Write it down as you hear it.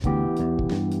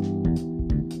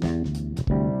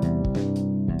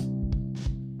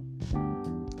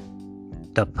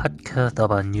The podcast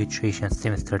about nutrition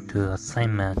semester 2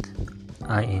 assignment.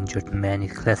 I enjoyed many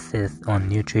classes on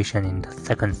nutrition in the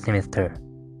second semester.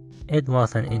 It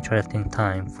was an interesting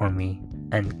time for me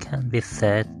and can be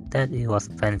said that it was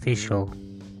beneficial.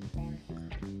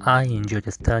 I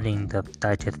enjoyed studying the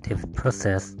digestive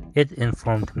process. It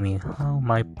informed me how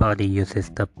my body uses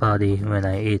the body when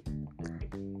I eat.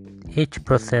 Each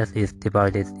process is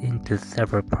divided into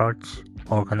several parts,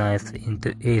 organized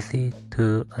into easy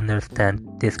to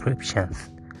understand descriptions,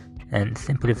 and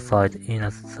simplified in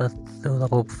a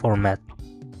suitable format.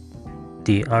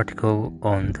 The article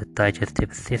on the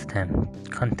digestive system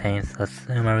contains a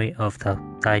summary of the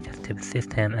digestive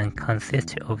system and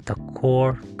consists of the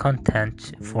core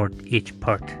content for each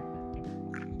part.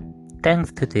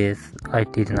 Thanks to this, I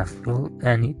did not feel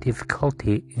any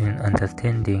difficulty in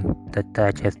understanding the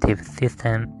digestive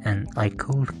system and I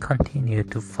could continue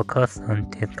to focus on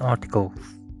these articles.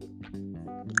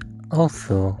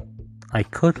 Also, I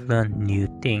could learn new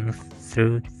things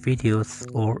through videos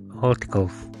or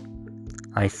articles.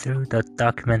 Through the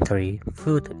documentary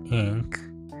Food Inc.,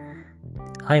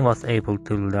 I was able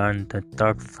to learn the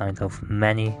dark side of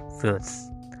many foods.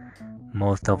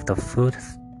 Most of the food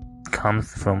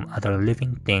comes from other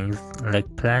living things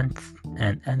like plants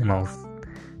and animals,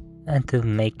 and to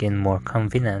make it more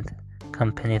convenient,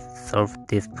 companies solve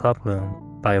this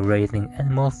problem by raising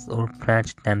animals or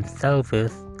plants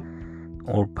themselves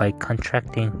or by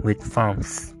contracting with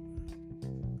farms.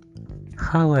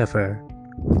 However,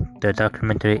 the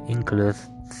documentary includes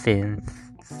scenes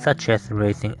such as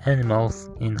raising animals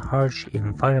in harsh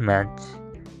environments,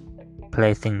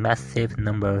 placing massive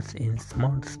numbers in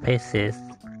small spaces,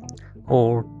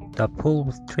 or the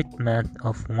poor treatment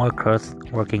of workers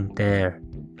working there.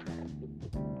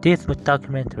 This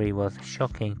documentary was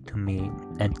shocking to me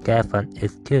and gave an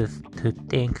excuse to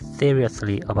think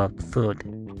seriously about food.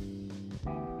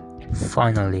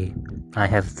 Finally, I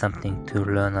have something to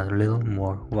learn a little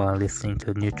more while listening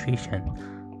to nutrition.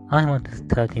 I want to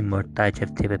study more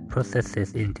digestive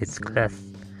processes in this class.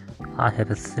 I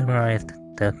have summarized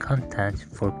the content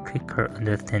for quicker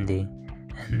understanding,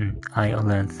 and I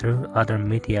learned through other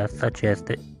media such as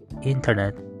the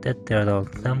internet that there are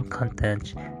some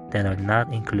contents that are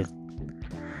not included.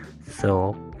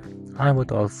 So, I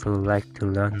would also like to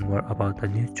learn more about the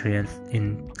nutrients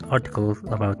in articles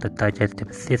about the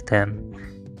digestive system,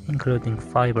 including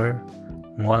fiber,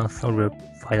 water-soluble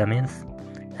vitamins,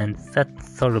 and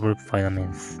fat-soluble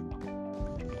vitamins.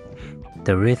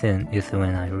 The reason is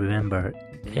when I remember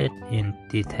it in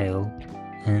detail,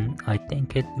 and I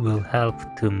think it will help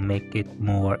to make it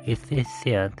more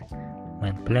efficient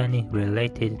when planning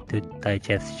related to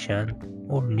digestion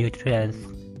or nutrients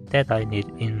that I need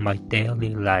in my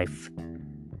daily life.